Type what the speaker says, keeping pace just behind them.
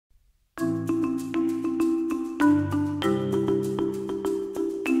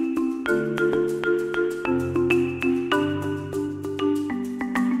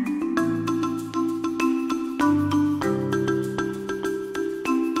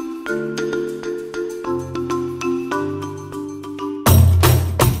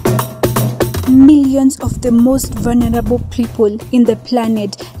Millions of the most vulnerable people in the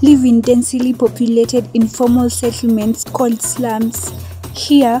planet live in densely populated informal settlements called slums.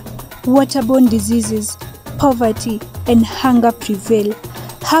 Here, waterborne diseases, poverty, and hunger prevail.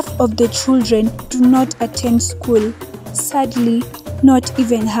 Half of the children do not attend school. Sadly, not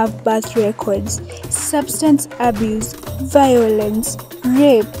even have birth records. Substance abuse, violence,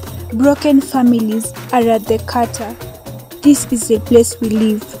 rape, broken families are at the kata. This is the place we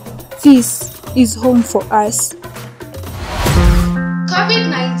live. This is home for us.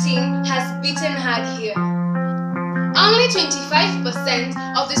 COVID-19 has beaten hard here. Only 25%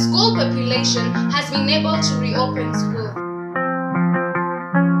 of the school population has been able to reopen school.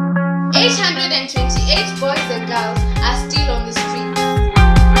 828 boys and girls are still on the streets.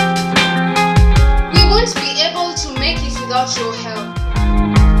 We won't be able to make it without your help.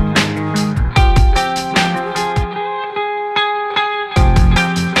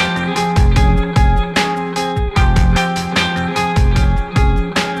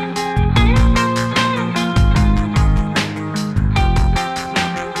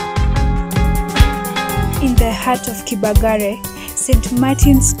 In the heart of Kibagare, St.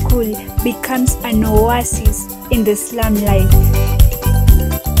 Martin's School becomes an oasis in the slum life.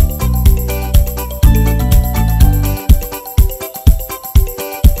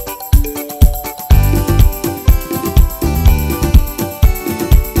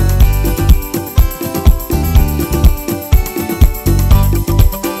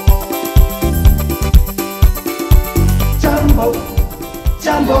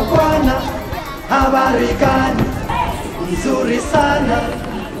 Jambo bwana, habari gani? Nzuri sana,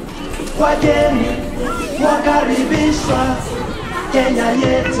 wageni wakaribishwa. Kenya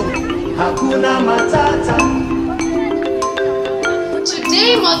yetu hakuna matata.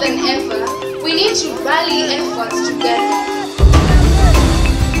 Today more than ever, we need to rally efforts together.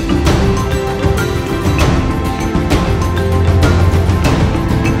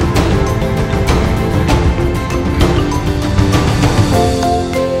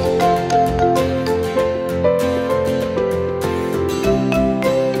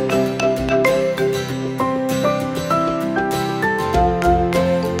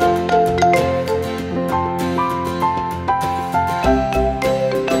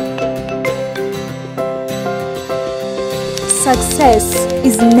 Success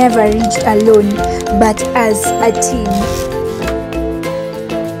is never reached alone, but as a team.